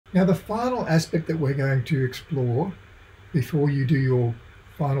Now, the final aspect that we're going to explore before you do your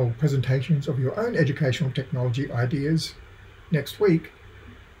final presentations of your own educational technology ideas next week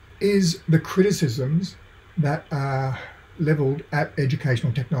is the criticisms that are leveled at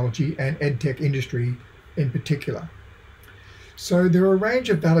educational technology and EdTech industry in particular. So there are a range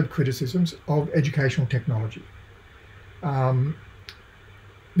of valid criticisms of educational technology.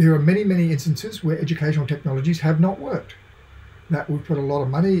 There are many instances where educational technologies have not worked, that we've put a lot of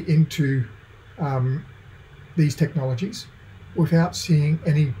money into these technologies without seeing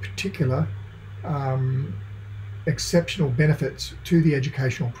any particular exceptional benefits to the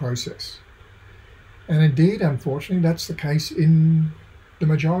educational process. And indeed, unfortunately, that's the case in the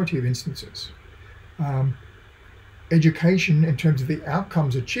majority of instances. Education, in terms of the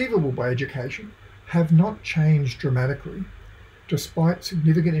outcomes achievable by education, have not changed dramatically, despite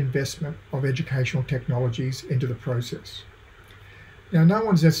significant investment of educational technologies into the process. Now, no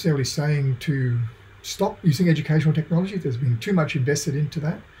one's necessarily saying to stop using educational technology. There's been too much invested into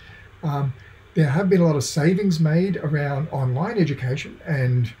that. There have been a lot of savings made around online education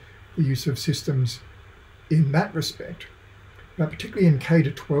and the use of systems in that respect. But particularly in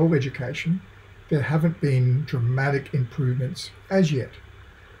K-12 education, there haven't been dramatic improvements as yet.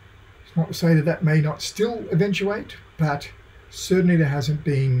 It's not to say that that may not still eventuate, but certainly there hasn't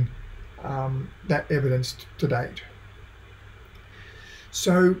been that evidence to date.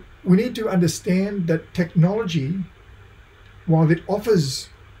 So we need to understand that technology, while it offers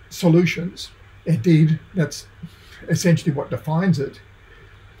solutions, indeed that's essentially what defines it,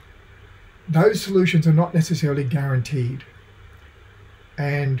 those solutions are not necessarily guaranteed.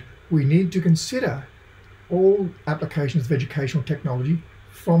 And we need to consider all applications of educational technology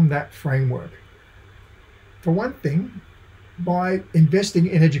from that framework. For one thing, by investing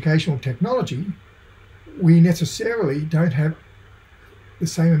in educational technology, we necessarily don't have the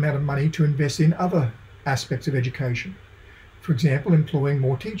same amount of money to invest in other aspects of education. For example, employing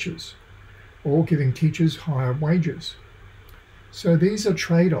more teachers or giving teachers higher wages. So these are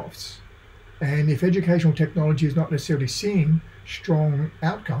trade-offs. And if educational technology is not necessarily seeing strong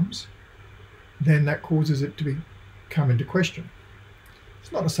outcomes, then that causes it to come into question.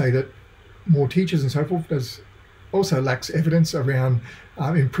 It's not to say that more teachers and so forth also lacks evidence around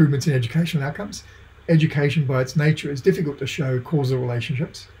improvements in educational outcomes. Education by its nature is difficult to show causal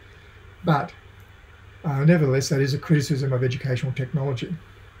relationships, but nevertheless, that is a criticism of educational technology.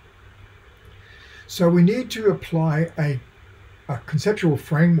 So we need to apply a conceptual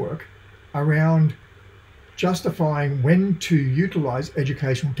framework around justifying when to utilize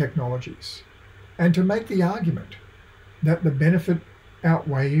educational technologies and to make the argument that the benefit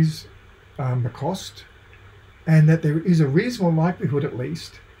outweighs the cost, and that there is a reasonable likelihood, at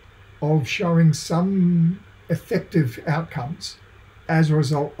least, of showing some effective outcomes as a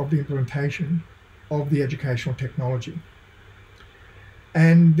result of the implementation of the educational technology.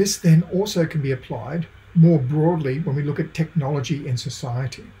 And this then also can be applied more broadly when we look at technology in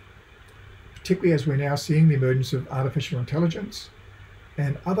society, particularly as we're now seeing the emergence of artificial intelligence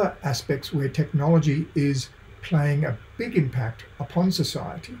and other aspects where technology is playing a big impact upon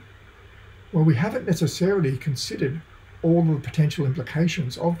society. Well, we haven't necessarily considered all the potential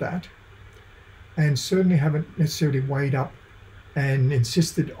implications of that, and certainly haven't necessarily weighed up and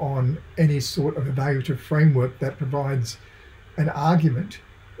insisted on any sort of evaluative framework that provides an argument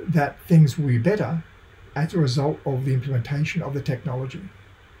that things will be better as a result of the implementation of the technology.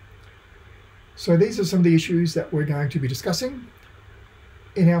 So these are some of the issues that we're going to be discussing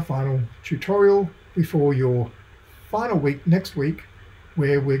in our final tutorial before your final week next week,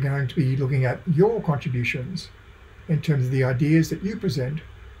 where we're going to be looking at your contributions in terms of the ideas that you present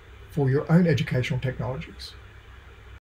for your own educational technologies.